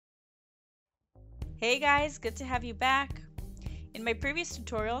Hey guys, good to have you back. In my previous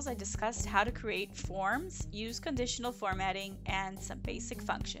tutorials, I discussed how to create forms, use conditional formatting, and some basic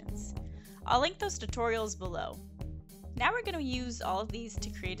functions. I'll link those tutorials below. Now we're going to use all of these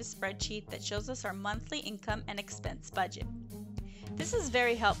to create a spreadsheet that shows us our monthly income and expense budget. This is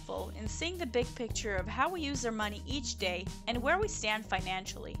very helpful in seeing the big picture of how we use our money each day and where we stand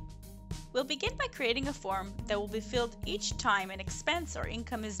financially. We'll begin by creating a form that will be filled each time an expense or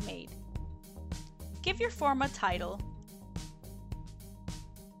income is made. Give your form a title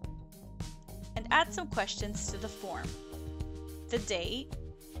and add some questions to the form. The date,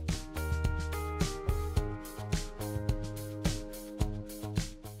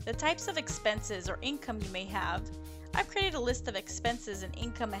 the types of expenses or income you may have. I've created a list of expenses and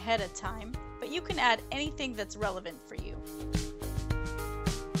income ahead of time, but you can add anything that's relevant for you.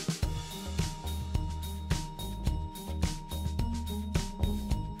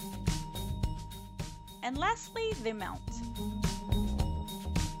 And lastly, the amount.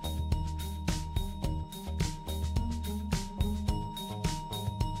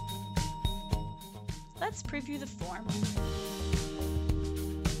 Let's preview the form.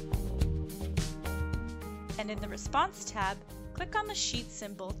 And in the Response tab, click on the Sheet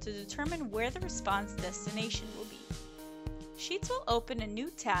symbol to determine where the response destination will be. Sheets will open a new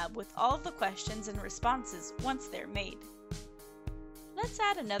tab with all of the questions and responses once they're made. Let's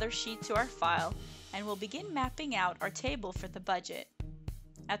add another sheet to our file and we'll begin mapping out our table for the budget.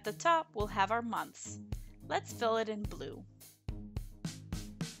 At the top, we'll have our months. Let's fill it in blue.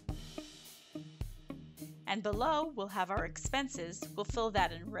 And below, we'll have our expenses. We'll fill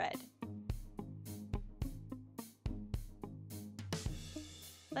that in red.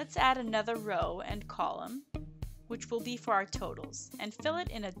 Let's add another row and column, which will be for our totals, and fill it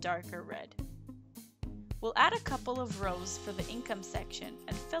in a darker red. We'll add a couple of rows for the income section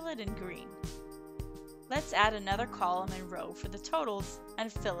and fill it in green. Let's add another column and row for the totals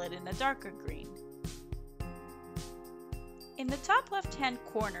and fill it in a darker green. In the top left-hand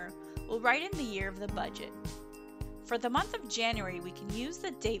corner, we'll write in the year of the budget. For the month of January, we can use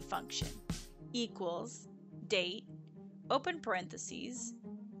the date function, equals, date, open parentheses,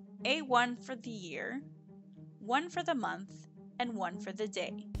 A1 for the year, 1 for the month, and 1 for the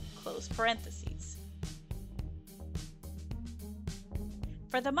day, close parentheses.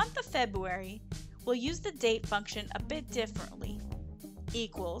 For the month of February, we'll use the date function a bit differently.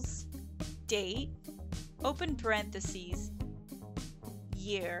 Equals, date, open parentheses,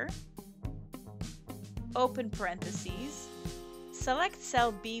 year, open parentheses, select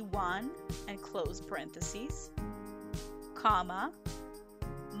cell B1 and close parentheses, comma,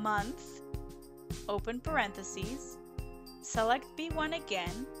 month, open parentheses, select B1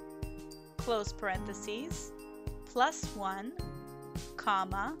 again, close parentheses, +1,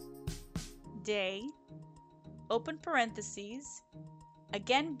 comma, day, open parentheses,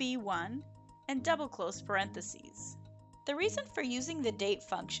 again B1, and double close parentheses. The reason for using the date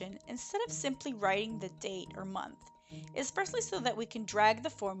function instead of simply writing the date or month is firstly so that we can drag the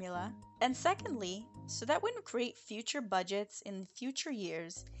formula, and secondly, so that when we create future budgets in future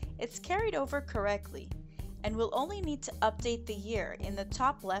years, it's carried over correctly, and we'll only need to update the year in the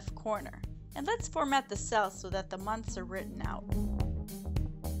top left corner. And let's format the cells so that the months are written out.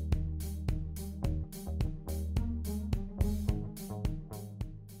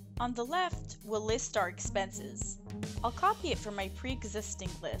 On the left, we'll list our expenses. I'll copy it from my pre-existing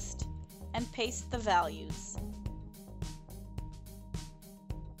list and paste the values.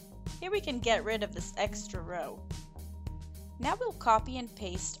 Here we can get rid of this extra row. Now we'll copy and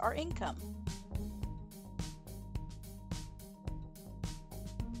paste our income.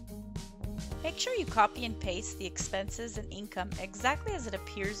 Make sure you copy and paste the expenses and income exactly as it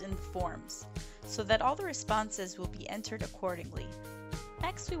appears in the forms, so that all the responses will be entered accordingly.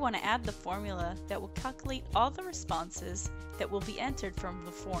 Next, we want to add the formula that will calculate all the responses that will be entered from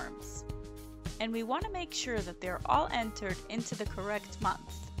the forms. And we want to make sure that they're all entered into the correct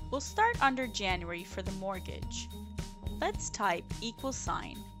month. We'll start under January for the mortgage. Let's type =,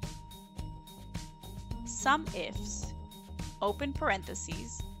 Sumifs, open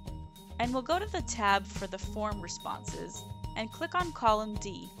parentheses, and we'll go to the tab for the form responses and click on column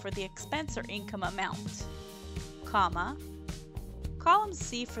D for the expense or income amount, comma, column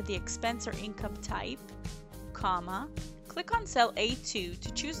C for the expense or income type, comma, click on cell A2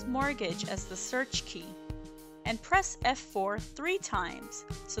 to choose mortgage as the search key, and press F4 3 times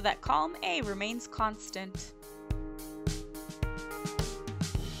so that column A remains constant.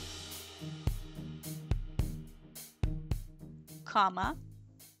 Comma,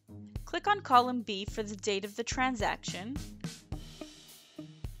 click on column B for the date of the transaction,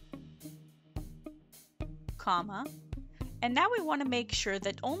 comma, and now we want to make sure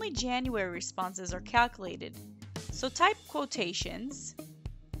that only January responses are calculated. So type quotations,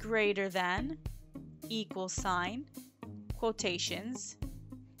 greater than, equal sign, quotations,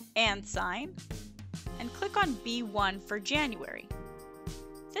 and sign, and click on B1 for January.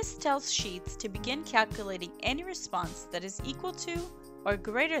 This tells Sheets to begin calculating any response that is equal to or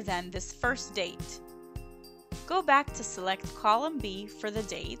greater than this first date. Go back to select column B for the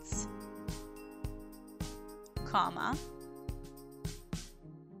dates, comma,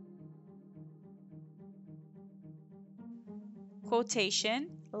 quotation,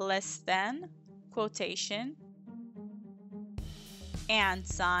 less than, quotation, and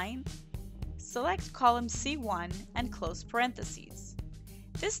sign. Select column C1 and close parentheses.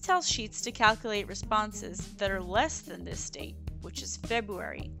 This tells Sheets to calculate responses that are less than this date, which is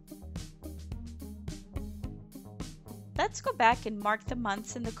February. Let's go back and mark the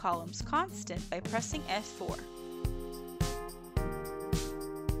months in the columns constant by pressing F4.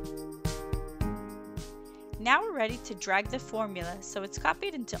 Now we're ready to drag the formula so it's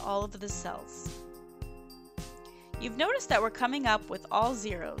copied into all of the cells. You've noticed that we're coming up with all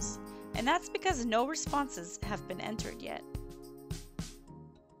zeros, and that's because no responses have been entered yet.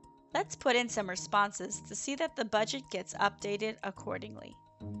 Let's put in some responses to see that the budget gets updated accordingly.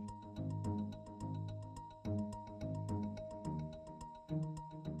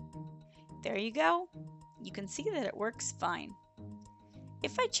 There you go. You can see that it works fine.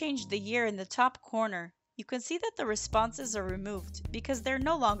 If I change the year in the top corner, you can see that the responses are removed because they're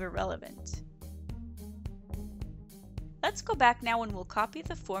no longer relevant. Let's go back now and we'll copy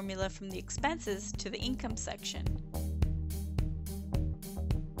the formula from the expenses to the income section.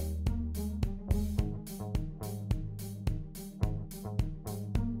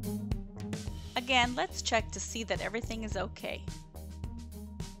 Again, let's check to see that everything is okay.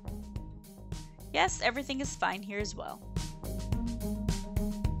 Yes, everything is fine here as well.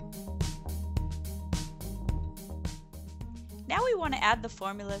 Now we want to add the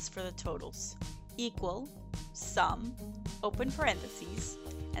formulas for the totals. Equal, sum, open parentheses,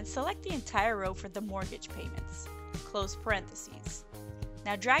 and select the entire row for the mortgage payments, close parentheses.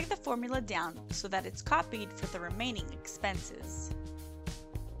 Now drag the formula down so that it's copied for the remaining expenses.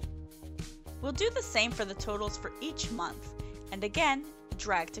 We'll do the same for the totals for each month, and again,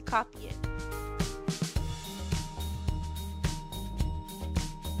 drag to copy it.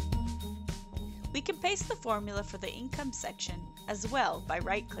 We can paste the formula for the income section as well by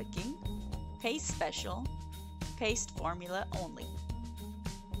right-clicking, Paste Special, Paste Formula Only.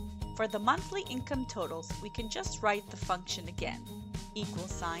 For the monthly income totals, we can just write the function again, equal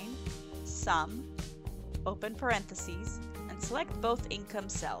sign, sum, open parentheses, and select both income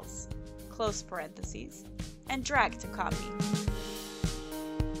cells, close parentheses, and drag to copy.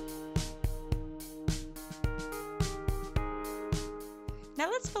 Now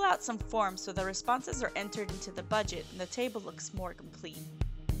let's fill out some forms so the responses are entered into the budget and the table looks more complete.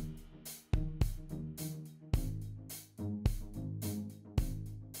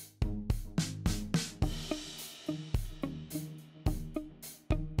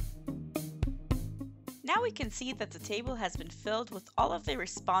 Now we can see that the table has been filled with all of the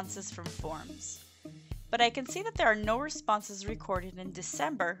responses from forms. But I can see that there are no responses recorded in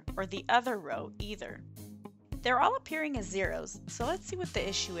December or the other row either. They're all appearing as zeros, so let's see what the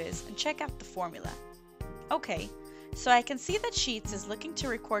issue is and check out the formula. Okay, so I can see that Sheets is looking to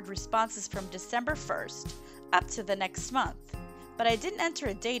record responses from December 1st up to the next month, but I didn't enter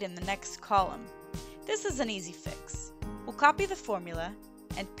a date in the next column. This is an easy fix. We'll copy the formula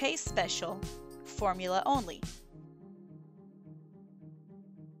and paste special, formula only.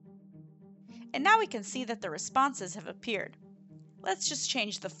 And now we can see that the responses have appeared. Let's just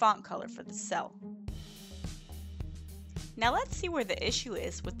change the font color for the cell. Now let's see where the issue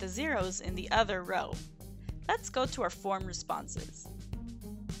is with the zeros in the other row. Let's go to our form responses.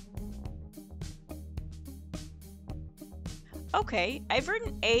 Okay, I've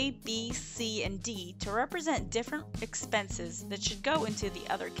written A, B, C, and D to represent different expenses that should go into the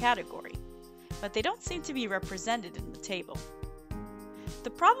other category, but they don't seem to be represented in the table. The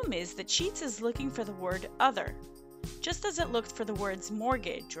problem is that Sheets is looking for the word other, just as it looked for the words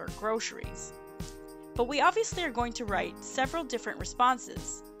mortgage or groceries. But we obviously are going to write several different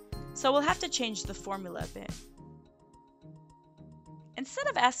responses, so we'll have to change the formula a bit. Instead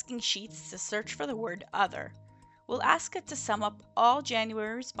of asking Sheets to search for the word other, we'll ask it to sum up all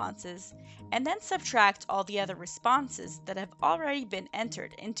January responses and then subtract all the other responses that have already been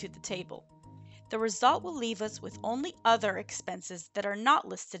entered into the table. The result will leave us with only other expenses that are not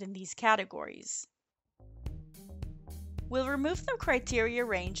listed in these categories. We'll remove the criteria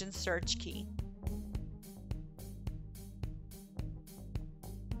range and search key.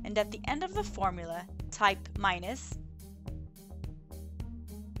 and at the end of the formula, type minus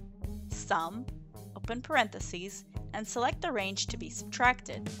sum, open parentheses, and select the range to be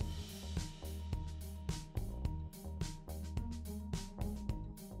subtracted.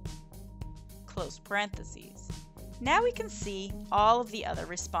 Close parentheses. Now we can see all of the other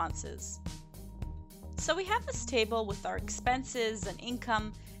responses. So we have this table with our expenses and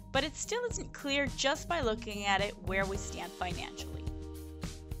income, but it still isn't clear just by looking at it where we stand financially.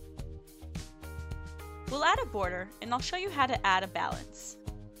 We'll add a border, and I'll show you how to add a balance.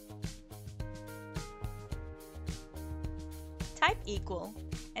 Type equal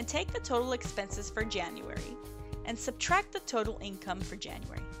and take the total expenses for January and subtract the total income for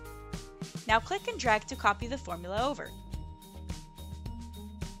January. Now click and drag to copy the formula over.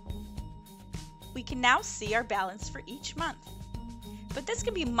 We can now see our balance for each month. But this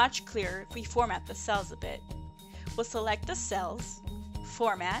can be much clearer if we format the cells a bit. We'll select the cells,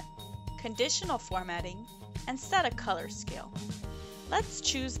 Format, Conditional Formatting, and set a color scale. Let's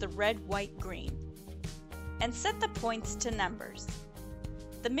choose the red, white, green, and set the points to numbers.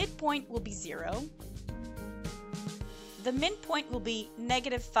 The midpoint will be 0. The midpoint will be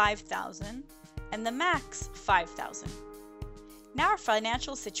 -5,000, and the max 5,000. Now our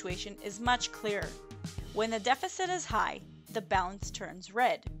financial situation is much clearer. When the deficit is high, the balance turns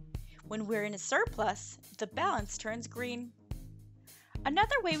red. When we're in a surplus, the balance turns green.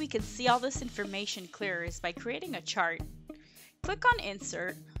 Another way we can see all this information clearer is by creating a chart. Click on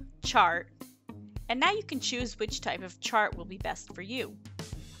Insert, Chart, and now you can choose which type of chart will be best for you.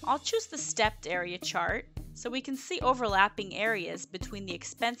 I'll choose the stepped area chart so we can see overlapping areas between the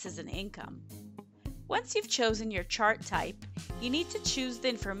expenses and income. Once you've chosen your chart type, you need to choose the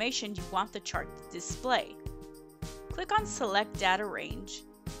information you want the chart to display. Click on Select Data Range,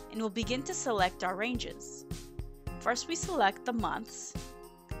 and we'll begin to select our ranges. First we select the months,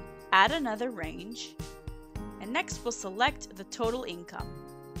 add another range, and next we'll select the total income.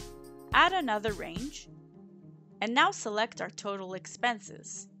 Add another range, and now select our total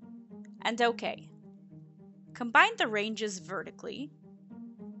expenses. And OK. Combine the ranges vertically,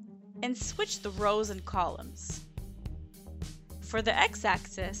 and switch the rows and columns. For the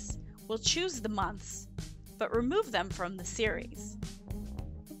x-axis, we'll choose the months, but remove them from the series.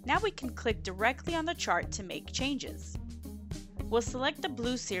 Now we can click directly on the chart to make changes. We'll select the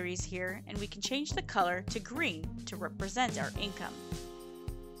blue series here, and we can change the color to green to represent our income.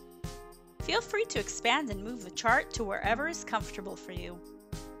 Feel free to expand and move the chart to wherever is comfortable for you.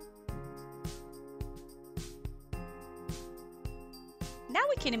 Now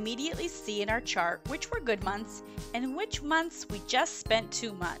we can immediately see in our chart which were good months and which months we just spent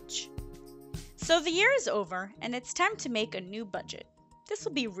too much. So the year is over and it's time to make a new budget. This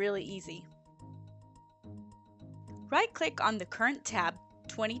will be really easy. Right-click on the current tab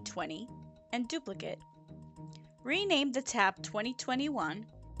 2020 and duplicate. Rename the tab 2021,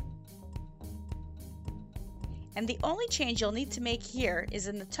 and the only change you'll need to make here is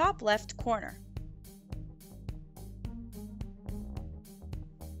in the top left corner.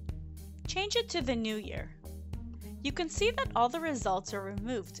 Change it to the new year. You can see that all the results are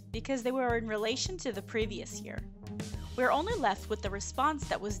removed because they were in relation to the previous year. We're only left with the response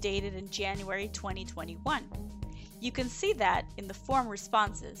that was dated in January 2021. You can see that in the form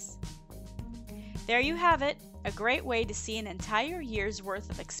responses. There you have it, a great way to see an entire year's worth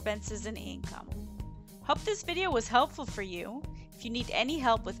of expenses and income. Hope this video was helpful for you. If you need any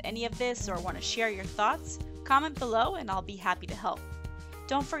help with any of this or want to share your thoughts, comment below and I'll be happy to help.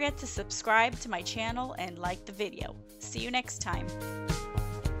 Don't forget to subscribe to my channel and like the video. See you next time.